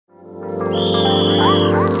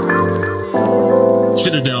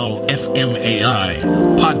Citadel FMAI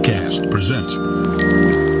podcast presents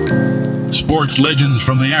Sports Legends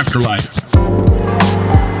from the Afterlife.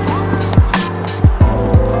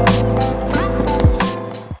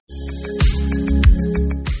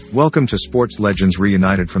 Welcome to Sports Legends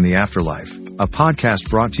Reunited from the Afterlife, a podcast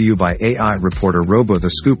brought to you by AI reporter Robo the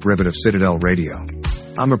Scoop Rivet of Citadel Radio.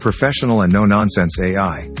 I'm a professional and no-nonsense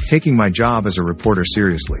AI, taking my job as a reporter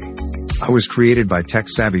seriously. I was created by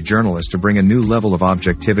tech-savvy journalists to bring a new level of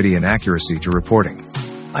objectivity and accuracy to reporting.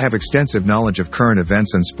 I have extensive knowledge of current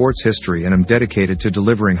events and sports history and am dedicated to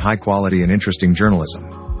delivering high-quality and interesting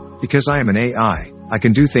journalism. Because I am an AI, I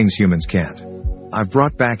can do things humans can't. I've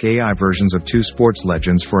brought back AI versions of two sports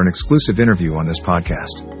legends for an exclusive interview on this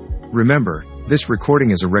podcast. Remember, this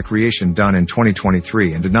recording is a recreation done in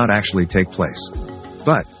 2023 and did not actually take place.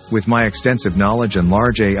 But, with my extensive knowledge and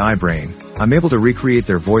large AI brain, I'm able to recreate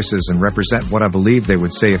their voices and represent what I believe they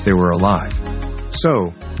would say if they were alive.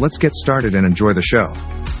 So, let's get started and enjoy the show.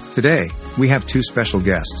 Today, we have two special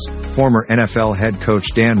guests, former NFL head coach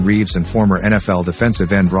Dan Reeves and former NFL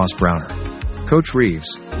defensive end Ross Browner. Coach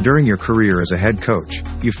Reeves, during your career as a head coach,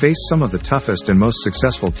 you faced some of the toughest and most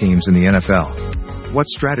successful teams in the NFL. What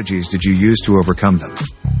strategies did you use to overcome them?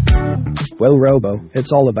 Well, Robo,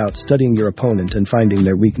 it's all about studying your opponent and finding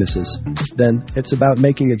their weaknesses. Then, it's about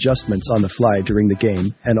making adjustments on the fly during the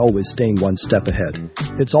game and always staying one step ahead.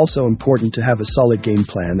 It's also important to have a solid game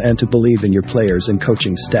plan and to believe in your players and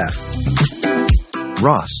coaching staff.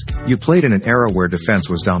 Ross, you played in an era where defense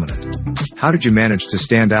was dominant. How did you manage to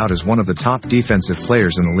stand out as one of the top defensive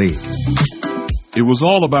players in the league? It was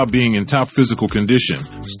all about being in top physical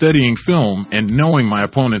condition, studying film, and knowing my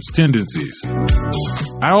opponent's tendencies.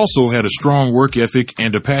 I also had a strong work ethic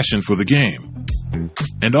and a passion for the game.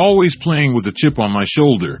 And always playing with a chip on my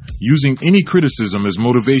shoulder, using any criticism as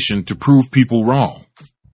motivation to prove people wrong.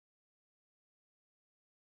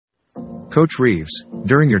 Coach Reeves,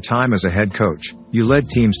 during your time as a head coach, you led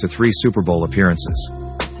teams to 3 Super Bowl appearances.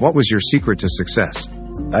 What was your secret to success?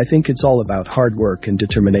 I think it's all about hard work and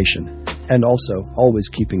determination. And also, always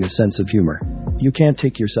keeping a sense of humor. You can't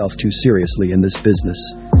take yourself too seriously in this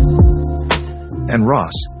business. And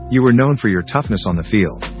Ross, you were known for your toughness on the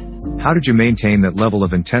field. How did you maintain that level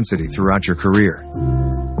of intensity throughout your career?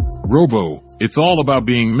 Robo, it's all about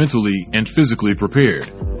being mentally and physically prepared.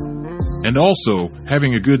 And also,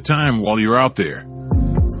 having a good time while you're out there.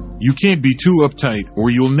 You can't be too uptight or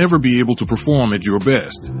you'll never be able to perform at your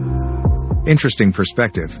best. Interesting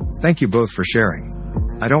perspective. Thank you both for sharing.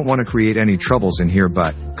 I don't want to create any troubles in here,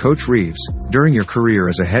 but, Coach Reeves, during your career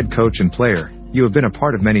as a head coach and player, you have been a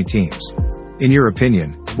part of many teams. In your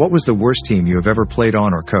opinion, what was the worst team you have ever played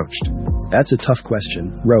on or coached? That's a tough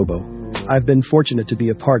question, Robo. I've been fortunate to be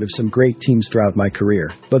a part of some great teams throughout my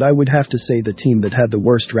career, but I would have to say the team that had the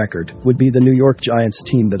worst record would be the New York Giants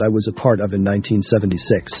team that I was a part of in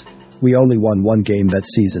 1976. We only won one game that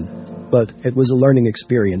season. But it was a learning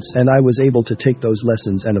experience and I was able to take those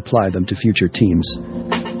lessons and apply them to future teams.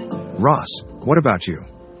 Ross, what about you?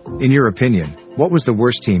 In your opinion, what was the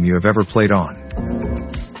worst team you have ever played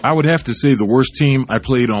on? I would have to say the worst team I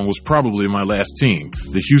played on was probably my last team,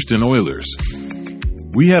 the Houston Oilers.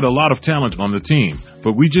 We had a lot of talent on the team,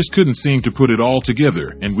 but we just couldn't seem to put it all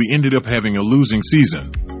together and we ended up having a losing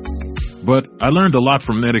season. But I learned a lot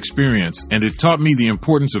from that experience and it taught me the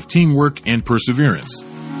importance of teamwork and perseverance.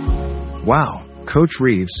 Wow, Coach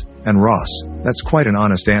Reeves and Ross, that's quite an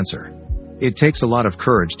honest answer. It takes a lot of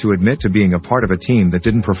courage to admit to being a part of a team that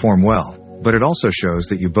didn't perform well, but it also shows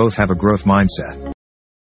that you both have a growth mindset.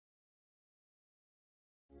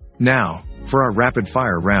 Now, for our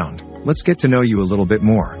rapid-fire round, let's get to know you a little bit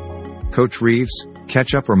more. Coach Reeves,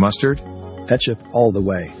 ketchup or mustard? Ketchup all the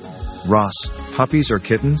way. Ross, puppies or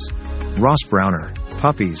kittens? Ross Browner,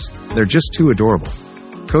 puppies, they're just too adorable.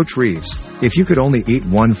 Coach Reeves, if you could only eat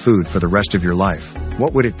one food for the rest of your life,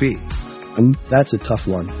 what would it be? That's a tough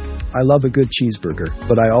one. I love a good cheeseburger,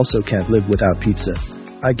 but I also can't live without pizza.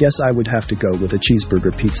 I guess I would have to go with a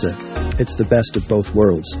cheeseburger pizza. It's the best of both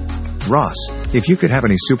worlds. Ross, if you could have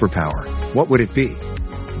any superpower, what would it be?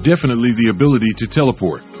 Definitely the ability to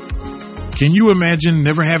teleport. Can you imagine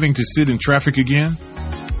never having to sit in traffic again?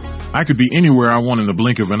 I could be anywhere I want in the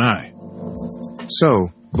blink of an eye.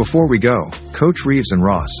 So, before we go, Coach Reeves and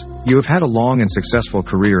Ross, you have had a long and successful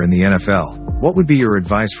career in the NFL. What would be your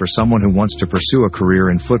advice for someone who wants to pursue a career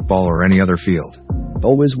in football or any other field?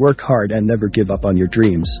 Always work hard and never give up on your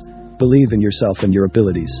dreams. Believe in yourself and your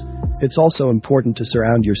abilities. It's also important to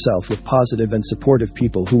surround yourself with positive and supportive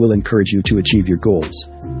people who will encourage you to achieve your goals.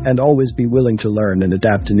 And always be willing to learn and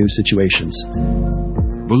adapt to new situations.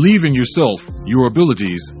 Believe in yourself, your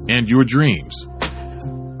abilities, and your dreams.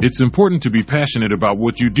 It's important to be passionate about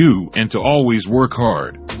what you do and to always work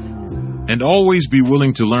hard. And always be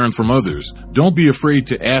willing to learn from others. Don't be afraid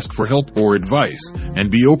to ask for help or advice, and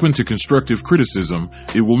be open to constructive criticism.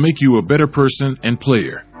 It will make you a better person and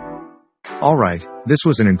player. Alright, this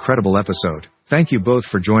was an incredible episode. Thank you both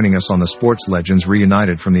for joining us on the Sports Legends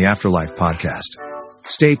Reunited from the Afterlife podcast.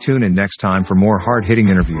 Stay tuned in next time for more hard-hitting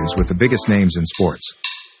interviews with the biggest names in sports.